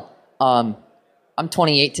tell, I'm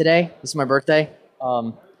 28 today. This is my birthday.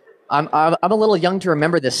 I'm a little young to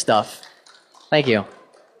remember this stuff. Thank you.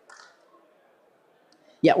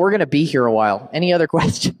 Yeah, we're going to be here a while. Any other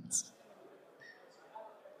questions?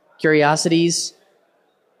 Curiosities?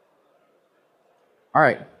 All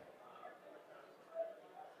right.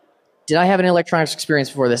 Did I have an electronics experience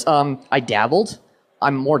before this? I dabbled.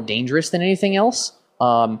 I'm more dangerous than anything else.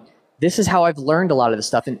 This is how I've learned a lot of this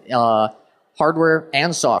stuff in hardware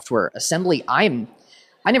and software. Assembly, I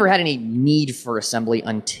never had any need for assembly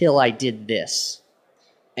until I did this.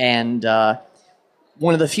 And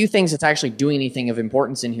one of the few things that's actually doing anything of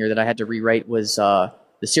importance in here that I had to rewrite was the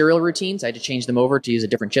serial routines. I had to change them over to use a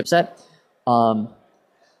different chipset.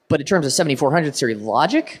 But in terms of 7400 series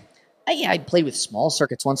logic, I'd played with small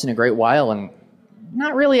circuits once in a great while, and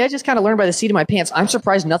not really. I just kind of learned by the seat of my pants. I'm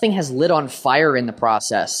surprised nothing has lit on fire in the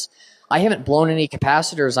process. I haven't blown any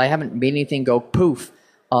capacitors. I haven't made anything go poof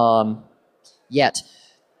yet.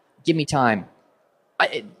 Give me time.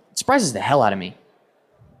 It surprises the hell out of me.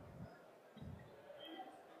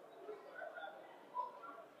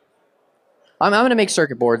 I'm going to make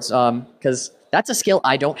circuit boards because that's a skill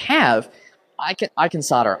I don't have. I can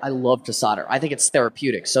solder. I love to solder. I think it's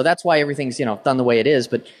therapeutic. So that's why everything's done the way it is.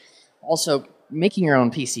 But also making your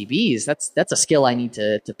own PCBs, that's a skill I need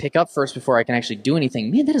to pick up first before I can actually do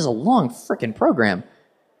anything. Man, that is a long frickin' program.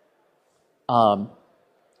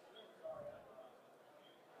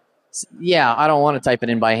 Yeah, I don't want to type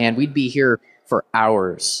it in by hand. We'd be here for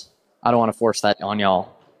hours. I don't want to force that on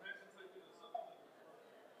y'all.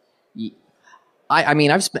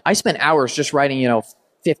 I spent hours just writing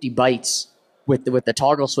 50 bytes with the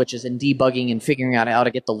toggle switches and debugging and figuring out how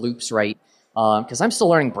to get the loops right. Because I'm still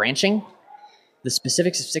learning branching. The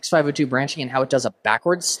specifics of 6502 branching and how it does a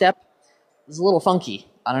backwards step is a little funky.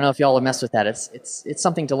 I don't know if y'all have messed with that. It's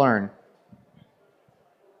something to learn.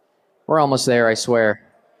 We're almost there, I swear.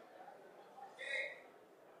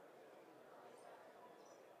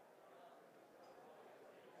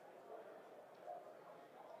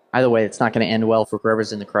 Either way, it's not going to end well for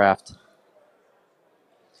whoever's in the craft.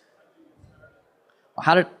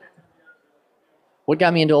 What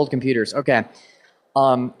got me into old computers? Okay.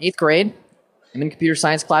 8th grade, I'm in computer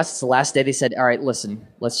science class. It's the last day. They said, all right, listen,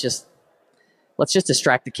 let's just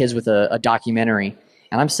distract the kids with a documentary.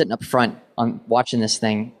 And I'm sitting up front watching this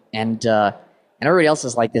thing, and everybody else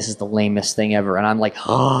is like, this is the lamest thing ever. And I'm like,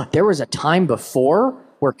 oh, there was a time before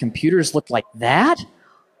where computers looked like that?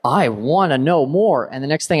 I want to know more. And the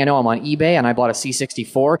next thing I know, I'm on eBay, and I bought a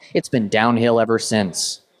C64. It's been downhill ever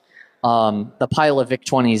since. The pile of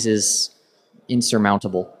VIC-20s is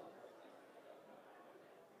insurmountable.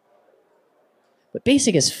 But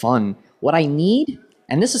BASIC is fun. What I need,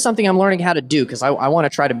 and this is something I'm learning how to do, because I want to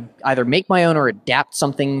try to either make my own or adapt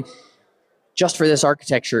something just for this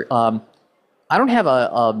architecture. I don't have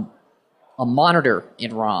a monitor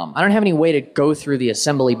in ROM. I don't have any way to go through the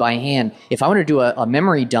assembly by hand. If I want to do a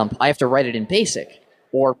memory dump, I have to write it in BASIC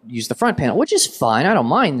or use the front panel, which is fine. I don't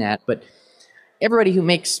mind that. But everybody who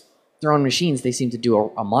makes their own machines, they seem to do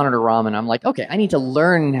a monitor ROM, and I'm like, okay, I need to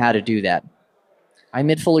learn how to do that. I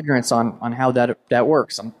admit full ignorance on how that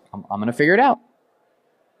works. I'm going to figure it out.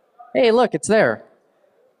 Hey, look, it's there.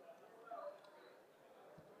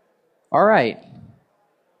 All right.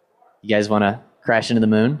 You guys want to crash into the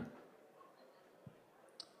moon?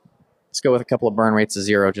 Let's go with a couple of burn rates of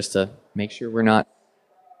 0 just to make sure we're not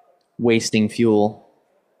wasting fuel.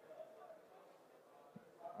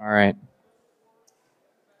 All right.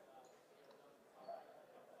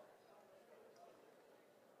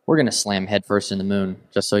 We're going to slam headfirst in the moon,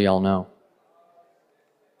 just so y'all know.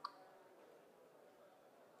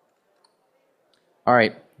 All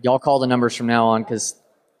right. Y'all call the numbers from now on, because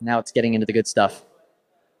now it's getting into the good stuff.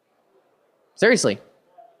 Seriously.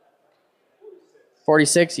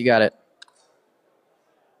 46, you got it.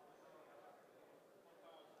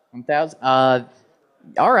 1,000. All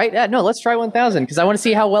right. Yeah, no, let's try 1,000, because I want to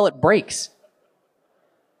see how well it breaks.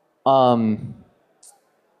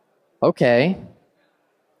 Okay.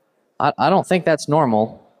 I don't think that's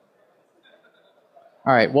normal.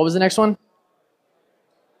 All right. What was the next one?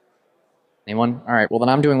 Anyone? All right. Well, then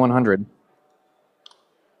I'm doing 100.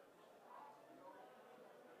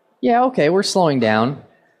 Yeah, okay. We're slowing down.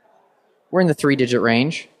 We're in the 3-digit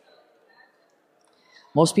range.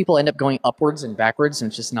 Most people end up going upwards and backwards, and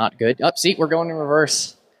it's just not good. Oh, see, we're going in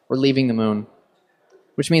reverse. We're leaving the moon,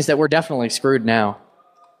 which means that we're definitely screwed now.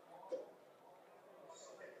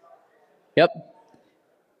 Yep.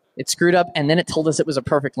 It screwed up, and then it told us it was a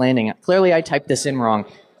perfect landing. Clearly, I typed this in wrong.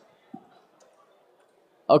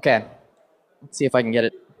 Okay. Let's see if I can get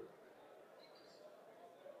it.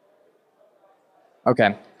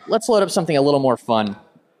 Okay. Let's load up something a little more fun.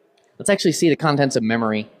 Let's actually see the contents of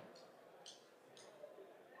memory.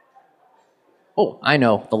 Oh, I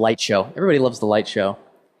know, the light show. Everybody loves the light show.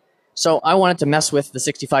 So I wanted to mess with the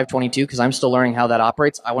 6522 because I'm still learning how that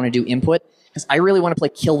operates. I want to do input because I really want to play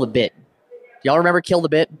Kill the Bit. Y'all remember Kill the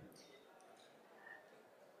Bit?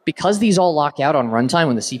 Because these all lock out on runtime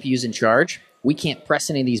when the CPU's in charge, we can't press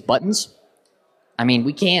any of these buttons. I mean,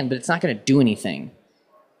 we can, but it's not going to do anything.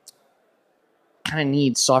 Kind of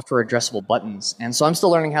needs software addressable buttons. And so I'm still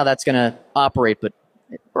learning how that's going to operate, but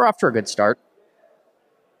we're off to a good start.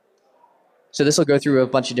 So this will go through a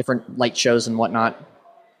bunch of different light shows and whatnot.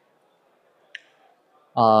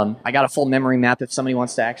 I got a full memory map if somebody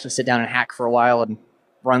wants to actually sit down and hack for a while and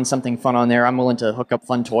run something fun on there. I'm willing to hook up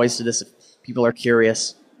fun toys to this if people are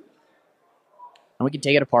curious. And we can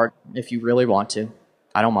take it apart if you really want to.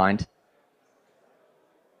 I don't mind.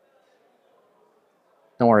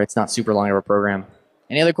 Don't worry, it's not super long of a program.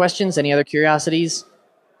 Any other questions? Any other curiosities?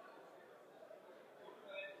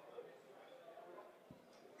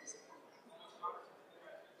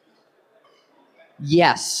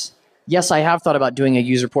 Yes. Yes, I have thought about doing a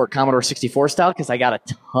user port Commodore 64 style because I got a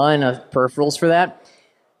ton of peripherals for that.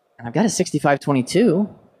 And I've got a 6522.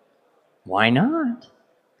 Why not?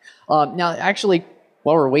 Now, actually,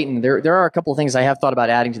 while we're waiting, there are a couple of things I have thought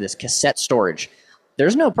about adding to this. Cassette storage.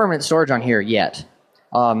 There's no permanent storage on here yet.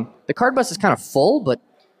 The card bus is kind of full, but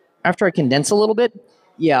after I condense a little bit,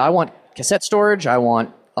 yeah, I want cassette storage. I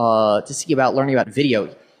want to see about learning about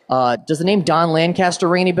video. Does the name Don Lancaster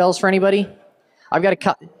ring any bells for anybody? I've got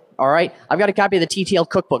a all right. I've got a copy of the TTL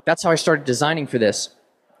cookbook. That's how I started designing for this.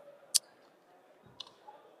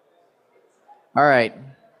 All right.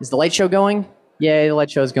 Is the light show going? Yay, the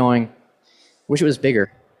light show's going. Wish it was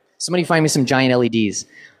bigger. Somebody find me some giant LEDs.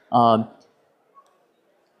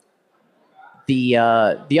 The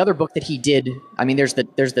other book that he did, I mean, there's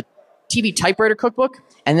the TV typewriter cookbook,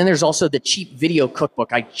 and then there's also the cheap video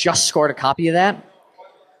cookbook. I just scored a copy of that.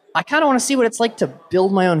 I kind of want to see what it's like to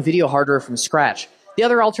build my own video hardware from scratch. The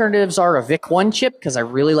other alternatives are a VIC-1 chip, because I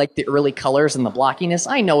really like the early colors and the blockiness.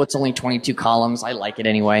 I know it's only 22 columns. I like it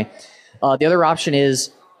anyway. The other option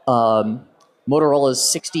is Motorola's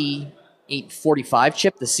 6845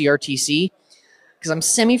 chip, the CRTC, because I'm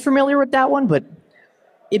semi-familiar with that one, but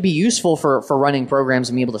it'd be useful for running programs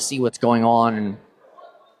and be able to see what's going on. And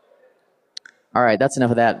all right, that's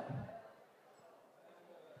enough of that.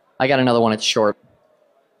 I got another one. It's short.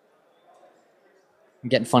 I'm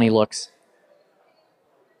getting funny looks.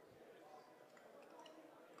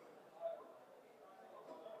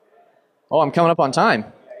 Oh, I'm coming up on time.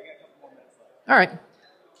 All right.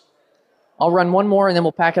 I'll run one more, and then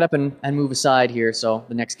we'll pack it up and move aside here so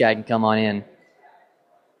the next guy can come on in.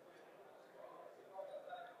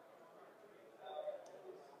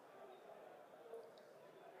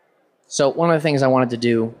 So one of the things I wanted to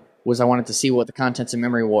do was I wanted to see what the contents of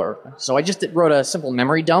memory were. So I just wrote a simple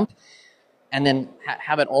memory dump and then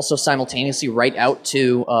have it also simultaneously write out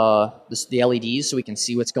to the LEDs so we can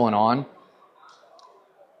see what's going on.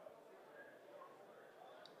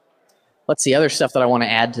 Let's see, other stuff that I want to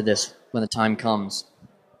add to this when the time comes.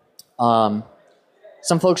 Some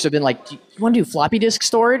folks have been like, do you want to do floppy disk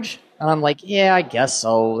storage? And I'm like, yeah, I guess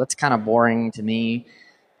so. That's kind of boring to me.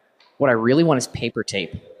 What I really want is paper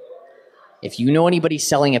tape. If you know anybody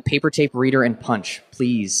selling a paper tape reader and punch,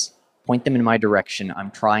 please point them in my direction. I'm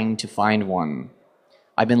trying to find one.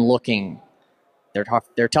 I've been looking. They're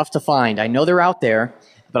tough to find. I know they're out there,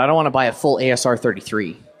 but I don't want to buy a full ASR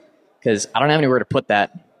 33 because I don't have anywhere to put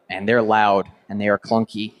that, and they're loud, and they are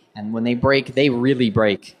clunky, and when they break, they really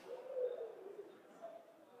break.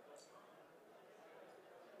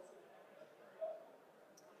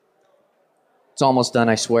 It's almost done,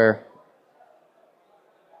 I swear.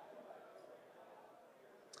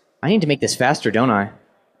 I need to make this faster, don't I?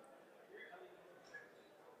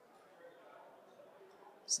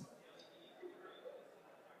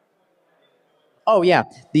 Oh yeah,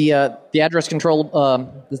 the address control,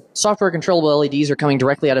 the software controllable LEDs are coming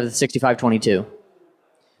directly out of the 6522.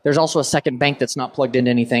 There's also a second bank that's not plugged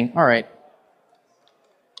into anything. All right.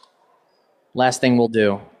 Last thing we'll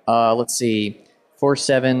do. Let's see,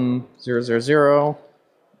 47000,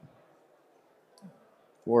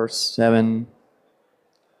 47.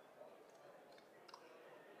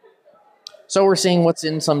 So we're seeing what's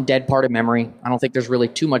in some dead part of memory. I don't think there's really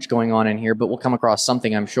too much going on in here, but we'll come across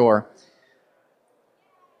something, I'm sure.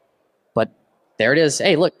 But there it is.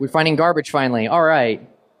 Hey, look, we're finding garbage finally. All right.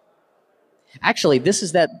 Actually, this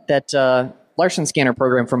is that Larson scanner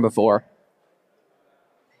program from before.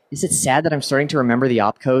 Is it sad that I'm starting to remember the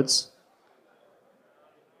opcodes?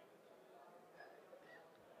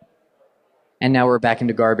 And now we're back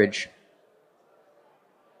into garbage.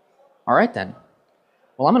 All right, then.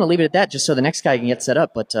 Well, I'm going to leave it at that just so the next guy can get set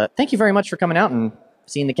up. But thank you very much for coming out and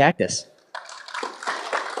seeing the cactus.